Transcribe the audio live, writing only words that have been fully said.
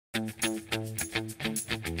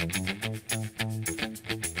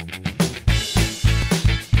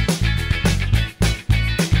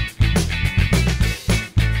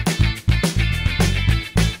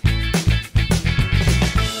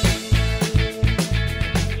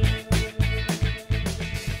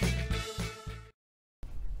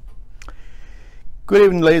Good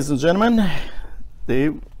evening, ladies and gentlemen.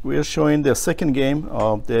 We are showing the second game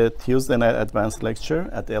of the Tuesday night advanced lecture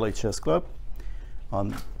at the LA Chess Club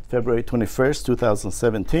on February 21st,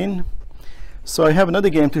 2017. So I have another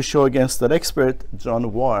game to show against that expert,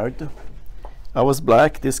 John Ward. I was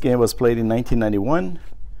black. This game was played in 1991.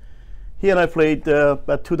 He and I played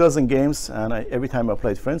about 24 games, and every time I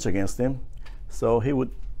played French against him. So he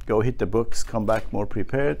would go hit the books, come back more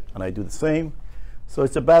prepared, and I do the same. So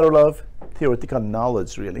it's a battle of theoretical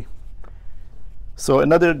knowledge, really. So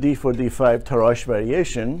another d4, d5 Tarrasch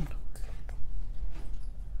variation.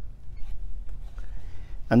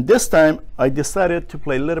 And this time, I decided to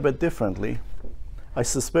play a little bit differently. I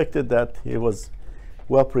suspected that he was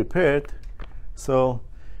well prepared. So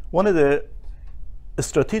one of the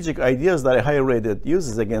strategic ideas that a higher rated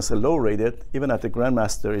uses against a low rated, even at the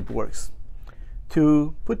grandmaster, it works.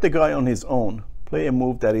 To put the guy on his own, play a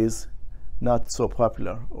move that is not so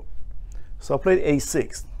popular. So I played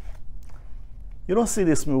a6. You don't see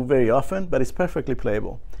this move very often, but it's perfectly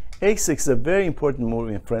playable. a6 is a very important move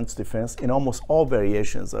in French defense in almost all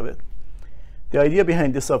variations of it. The idea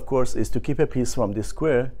behind this, of course, is to keep a piece from this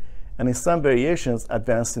square, and in some variations,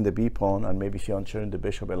 advance in the b pawn and maybe fianchetting the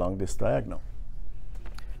bishop along this diagonal.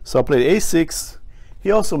 So I played a6. He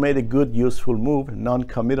also made a good, useful move,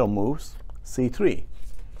 non-committal moves, c3.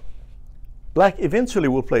 Black eventually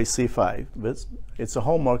will play c5, but it's a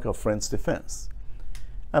hallmark of French defense.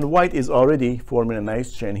 And white is already forming a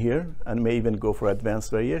nice chain here and may even go for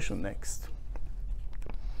advanced variation next.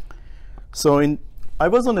 So I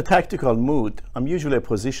was on a tactical mood. I'm usually a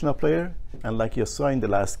positional player, and like you saw in the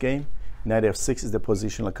last game, knight f6 is the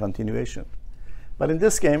positional continuation. But in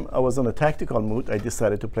this game, I was on a tactical mood. I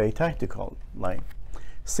decided to play a tactical line.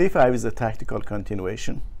 c5 is a tactical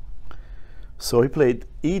continuation. So he played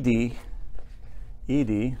ed.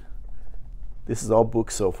 This is all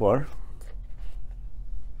book so far.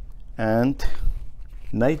 And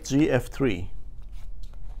knight gf3.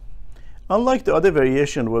 Unlike the other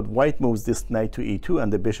variation where white moves this knight to e2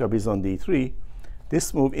 and the bishop is on d3,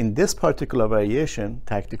 this move in this particular variation,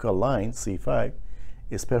 tactical line, c5,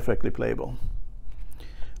 is perfectly playable.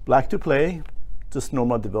 Black to play, just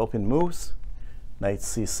normal developing moves. Knight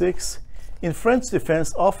c6. In French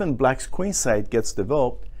defense, often black's queen side gets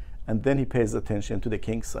developed, and then he pays attention to the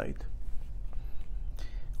king side.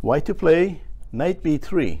 White to play, knight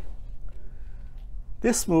b3.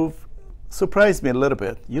 This move surprised me a little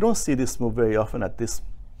bit. You don't see this move very often at this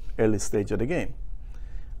early stage of the game.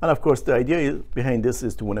 And of course, the idea behind this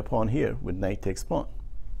is to win a pawn here with knight takes pawn.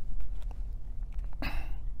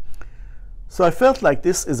 So I felt like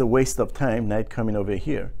this is a waste of time, knight coming over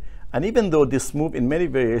here. And even though this move in many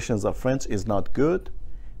variations of French is not good,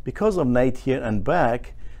 because of knight here and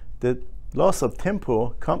back, the loss of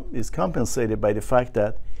tempo is compensated by the fact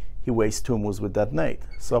that he wastes two moves with that knight.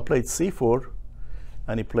 So I played c4,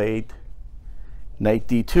 and he played knight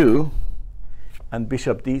d2 and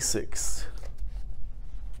bishop d6.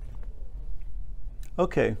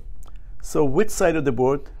 Okay, so which side of the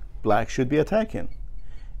board black should be attacking?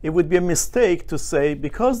 It would be a mistake to say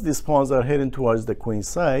because these pawns are heading towards the queen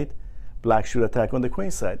side, black should attack on the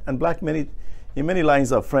queen side. And black, in many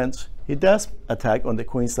lines of French, he does attack on the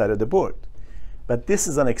queen side of the board. But this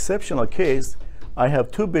is an exceptional case. I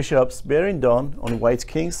have two bishops bearing down on white's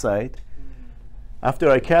king side. After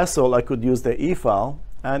I castle, I could use the e file,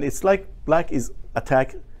 and it's like black's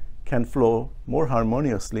attack can flow more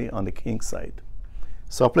harmoniously on the king side.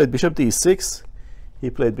 So I played bishop d6. He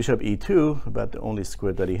played bishop e2, about the only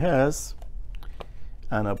square that he has.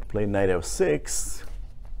 And I played knight f6.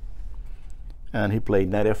 And he played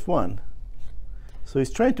knight f1. So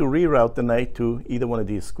he's trying to reroute the knight to either one of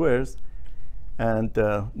these squares. And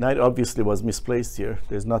knight obviously was misplaced here.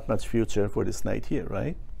 There's not much future for this knight here,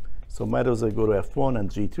 right? So might as well go to f1 and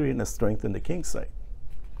g3 and strengthen the king side.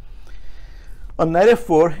 On knight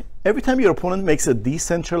f4, every time your opponent makes a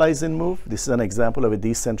decentralizing move, this is an example of a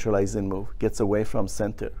decentralizing move, gets away from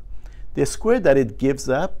center. The square that it gives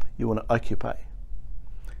up, you want to occupy.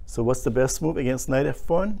 So what's the best move against knight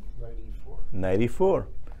f1? Knight e4. Knight e4.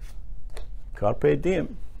 Carpe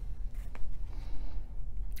diem.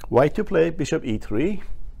 White to play bishop e3.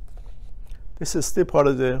 This is still part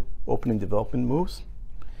of the opening development moves.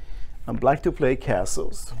 And black to play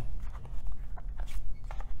castles.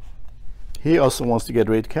 He also wants to get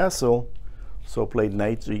rid of castle, so played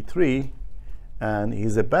knight g3, and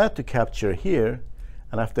he's about to capture here,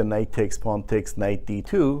 and after knight takes pawn takes knight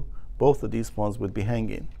d2, both of these pawns would be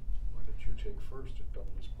hanging. Why don't you take first at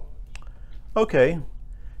doubles pawns? Okay.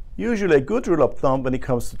 Usually a good rule of thumb when it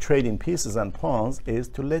comes to trading pieces and pawns is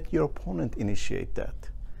to let your opponent initiate that.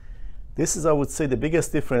 This is, I would say, the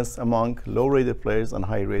biggest difference among low-rated players and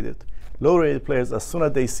high-rated. Low-rated players, as soon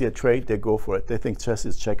as they see a trade, they go for it. They think chess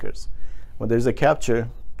is checkers. When there's a capture,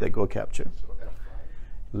 they go capture. So F5.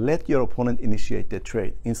 Let your opponent initiate the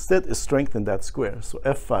trade. Instead, strengthen that square. So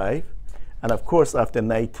F5, and of course, after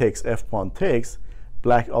knight takes, F pawn takes,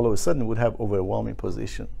 black all of a sudden would have overwhelming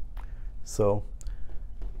position. So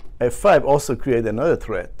F5 also create another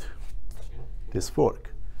threat, this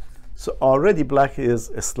fork. So already black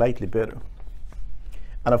is slightly better.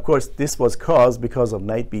 And of course, this was caused because of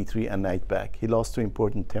knight b3 and knight back. He lost two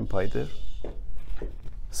important tempi there.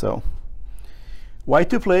 So white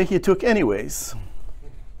to play, he took anyways.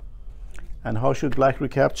 And how should black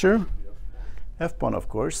recapture? F pawn, of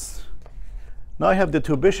course. Now I have the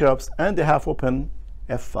two bishops and the half open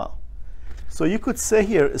F file. So you could say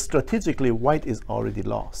here, strategically, white is already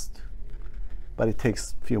lost. But it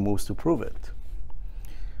takes a few moves to prove it.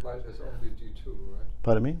 Knight has only d2, right?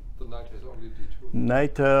 Pardon me? The knight has only d2.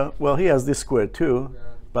 Knight, well, he has this square too, Yeah.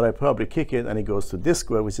 but I probably kick it and he goes to this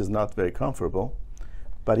square, which is not very comfortable.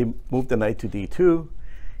 But he moved the knight to d2.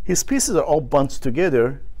 His pieces are all bunched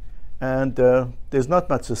together, and there's not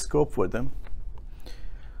much scope for them.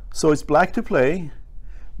 So it's black to play.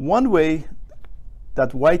 One way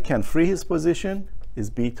that white can free his position is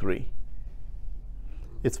b3.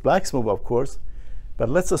 It's black's move, of course, but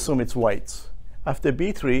let's assume it's white's. After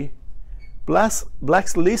b3,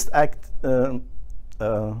 black's least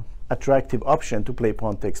attractive option to play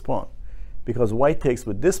pawn takes pawn, because white takes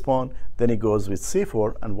with this pawn, then he goes with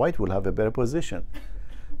c4, and white will have a better position.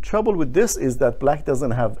 Trouble with this is that black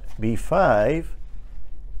doesn't have b5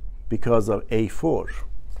 because of a4.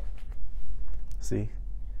 See,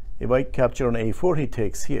 if I capture on a4, he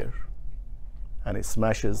takes here, and it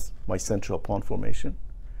smashes my central pawn formation.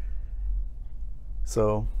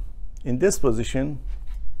 So in this position,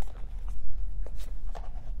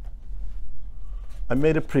 I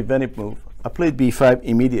made a preventive move. I played b5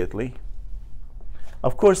 immediately.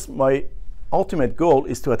 Of course, my ultimate goal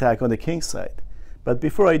is to attack on the king side. But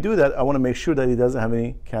before I do that, I want to make sure that he doesn't have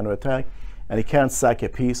any counterattack, and he can't sack a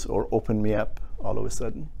piece or open me up all of a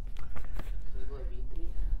sudden.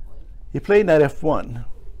 He played knight f1.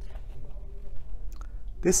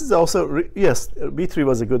 This is also, yes, b3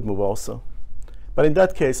 was a good move also. But in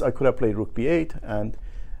that case, I could have played rook b8, and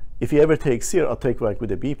if he ever takes here, I'll take back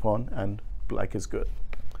with a b pawn, and black is good.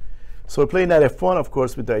 So I play knight f1, of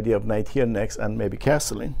course, with the idea of knight here next, and maybe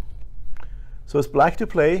castling. So it's black to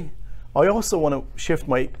play. I also want to shift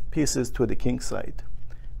my pieces to the king side,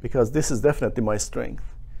 because this is definitely my strength.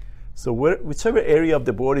 So whichever area of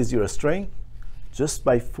the board is your strength, just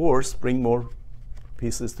by force, bring more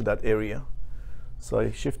pieces to that area. So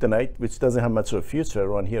I shift the knight, which doesn't have much of a future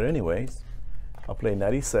around here anyways. I'll play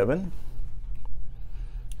knight e7.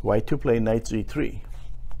 White to play knight g3.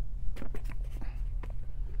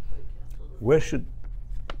 Where should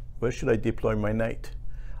I deploy my knight?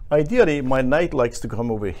 Ideally, my knight likes to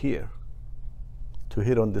come over here to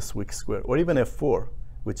hit on this weak square, or even f4,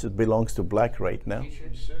 which belongs to black right now.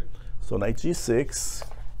 So knight g6,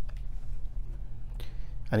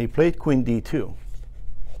 and he played queen d2.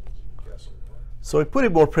 So I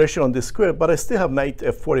put more pressure on this square, but I still have knight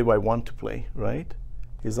f4 if I want to play, right?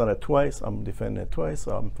 He's on it twice, I'm defending it twice,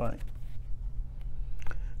 so I'm fine.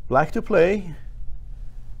 Black to play,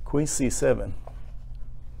 queen c7.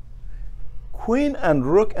 Queen and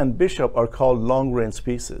rook and bishop are called long-range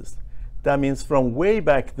pieces. That means from way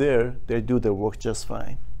back there, they do their work just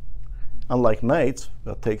fine. Unlike knights,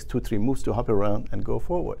 that takes 2-3 moves to hop around and go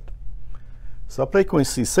forward. So I play queen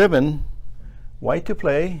c7, white to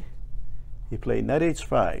play, he played knight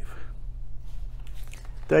h5.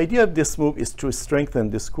 The idea of this move is to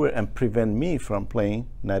strengthen this square and prevent me from playing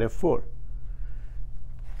knight f4.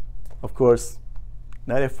 Of course,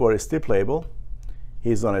 knight f4 is still playable.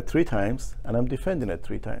 He's on it 3 times, and I'm defending it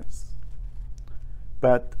 3 times.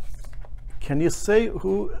 But can you say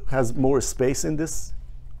who has more space in this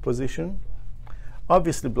position?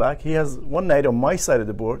 Obviously black. He has one knight on my side of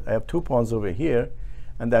the board. I have 2 pawns over here,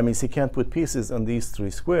 and that means he can't put pieces on these 3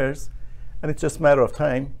 squares, and it's just a matter of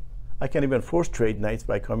time. I can even force trade knights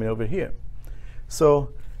by coming over here. So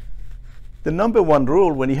the #1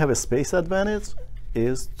 rule when you have a space advantage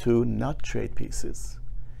is to not trade pieces.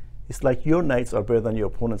 It's like your knights are better than your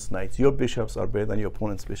opponent's knights. Your bishops are better than your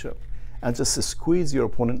opponent's bishop. And just squeeze your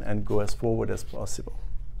opponent and go as forward as possible.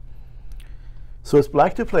 So it's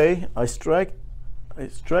black to play. I strike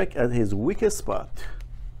at his weakest spot.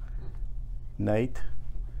 Knight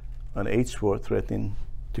on h4, threatening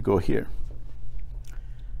to go here.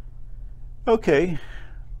 Okay.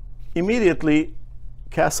 Immediately,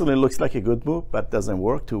 castling looks like a good move, but doesn't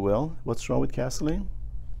work too well. What's wrong with castling?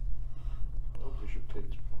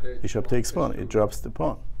 Bishop takes pawn. It drops the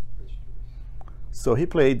pawn. So he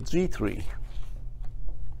played g3.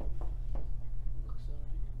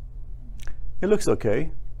 It looks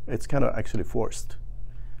okay. It's kind of actually forced.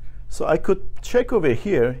 So I could check over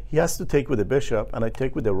here. He has to take with the bishop, and I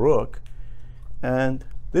take with the rook. And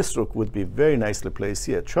this rook would be very nicely placed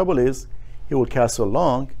here. Trouble is, he will castle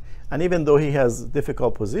long, and even though he has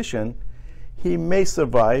difficult position, he may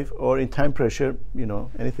survive, or in time pressure, you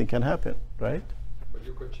know, anything can happen, right? But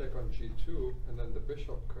you could check on g2, and then the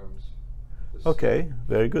bishop comes. Okay,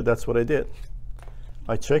 very good. That's what I did.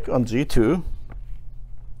 I check on g2,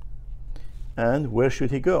 and where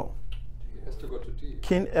should he go? He has to go to d.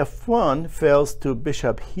 King f1 fails to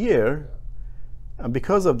bishop here, and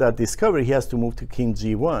because of that discovery, he has to move to king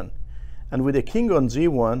g1. And with a king on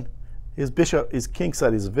g1, his king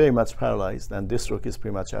side is very much paralyzed, and this rook is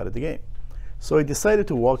pretty much out of the game. So he decided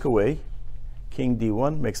to walk away. King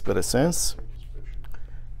d1 makes better sense.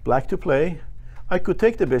 Black to play. I could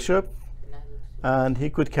take the bishop, and he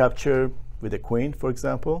could capture with a queen, for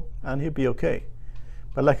example, and he'd be okay.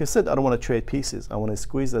 But like I said, I don't want to trade pieces. I want to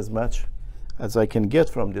squeeze as much as I can get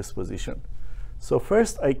from this position. So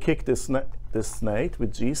first I kick this knight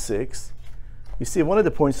with g6. You see, one of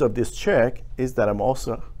the points of this check is that I'm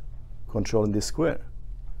also controlling this square.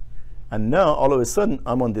 And now all of a sudden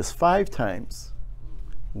I'm on this 5 times.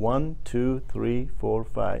 1, 2, 3, 4,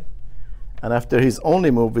 5. And after his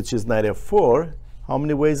only move, which is knight f4, how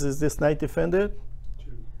many ways is this knight defended?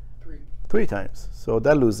 2, 3. 3 times. So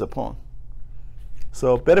that loses a pawn.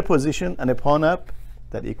 So better position and a pawn up,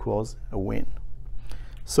 that equals a win.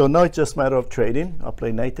 So now it's just a matter of trading. I'll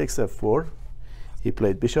play knight takes f4. He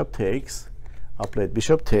played bishop takes. I played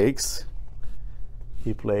bishop takes.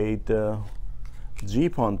 He played g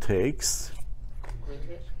pawn takes.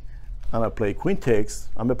 And I play queen takes.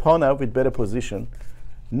 I'm a pawn out with better position.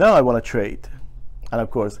 Now I want to trade. And of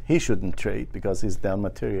course, he shouldn't trade because he's down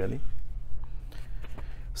materially.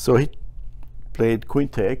 So he played queen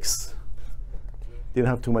takes. Didn't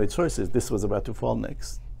have too many choices. This was about to fall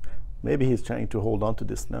next. Maybe he's trying to hold on to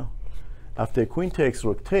this now. After queen takes,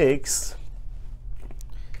 rook takes.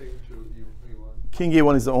 King to e1. King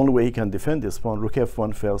e1 is the only way he can defend this pawn. Rook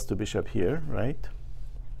f1 fails to bishop here, right?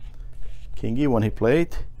 King e1 he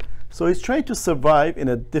played. So he's trying to survive in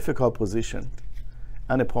a difficult position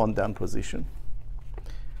and a pawn down position.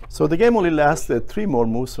 So the game only lasted 3 more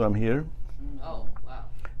moves from here. Oh, wow.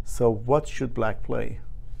 So what should black play?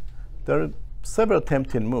 There are several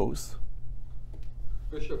tempting moves.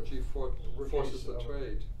 Bishop g4 forces the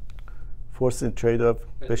trade. Forcing trade of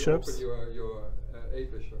And bishops. you open your a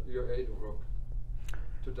bishop, your a rook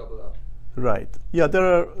to double up. Right. Yeah, there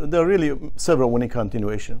are really several winning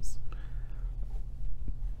continuations.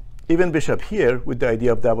 Even bishop here, with the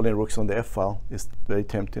idea of doubling rooks on the f file, is very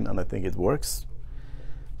tempting, and I think it works.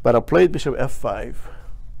 But I played bishop f5.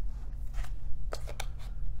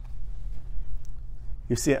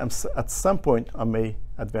 You see, at some point, I may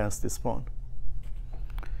advance this pawn.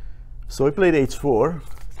 So I played h4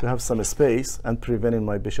 to have some space and preventing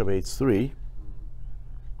my bishop h3.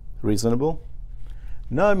 Reasonable.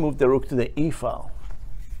 Now I move the rook to the e file.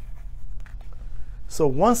 So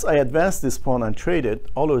once I advance this pawn and trade it,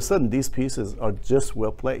 all of a sudden these pieces are just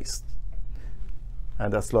well placed.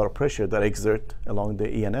 And that's a lot of pressure that I exert along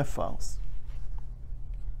the e and f files.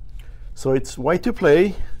 So it's white to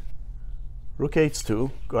play, rook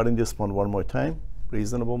h2, guarding this pawn one more time.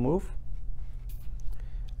 Reasonable move.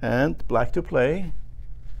 And black to play.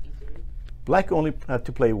 Black only had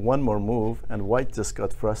to play one more move, and white just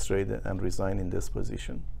got frustrated and resigned in this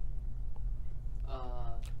position.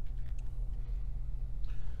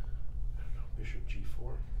 Bishop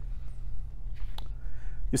g4.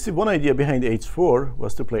 You see, one idea behind h4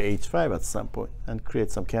 was to play h5 at some point and create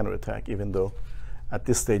some counterattack, even though at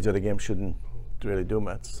this stage of the game shouldn't really do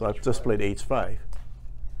much. So I've just played h5.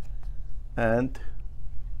 And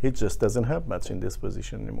he just doesn't have much in this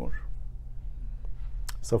position anymore.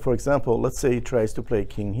 So for example, let's say he tries to play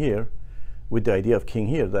king here with the idea of king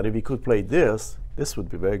here, that if he could play this, this would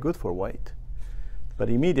be very good for white. But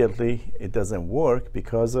immediately it doesn't work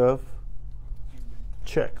because of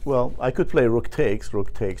check. Well, I could play rook takes,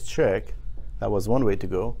 check. That was one way to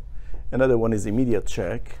go. Another one is immediate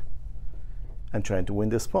check and trying to win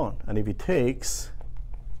this pawn. And if he takes,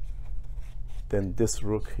 then this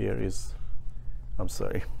rook here is, I'm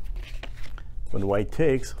sorry, when white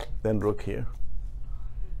takes, then rook here.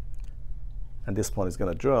 And this pawn is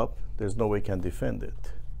going to drop. There's no way he can defend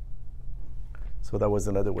it. So that was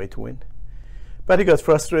another way to win. But he got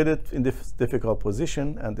frustrated in this difficult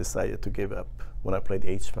position and decided to give up when I played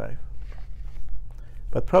h5.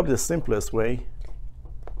 But probably the simplest way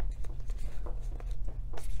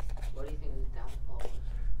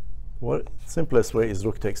What simplest way is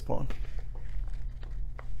rook takes pawn.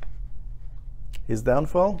 His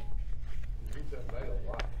downfall?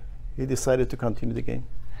 He decided to continue the game.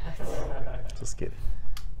 Just kidding.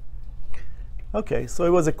 Okay, so it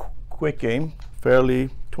was a quick game, fairly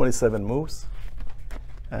 27 moves.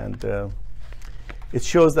 And it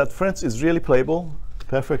shows that French is really playable,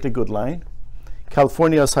 perfectly good line.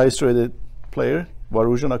 California's highest rated player,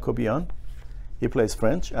 Varoujan Akobian, he plays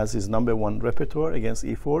French as his #1 repertoire against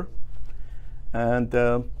e4. And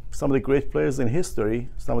some of the great players in history,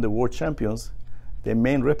 some of the world champions, their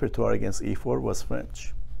main repertoire against e4 was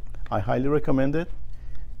French. I highly recommend it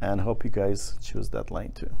and hope you guys choose that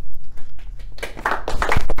line too.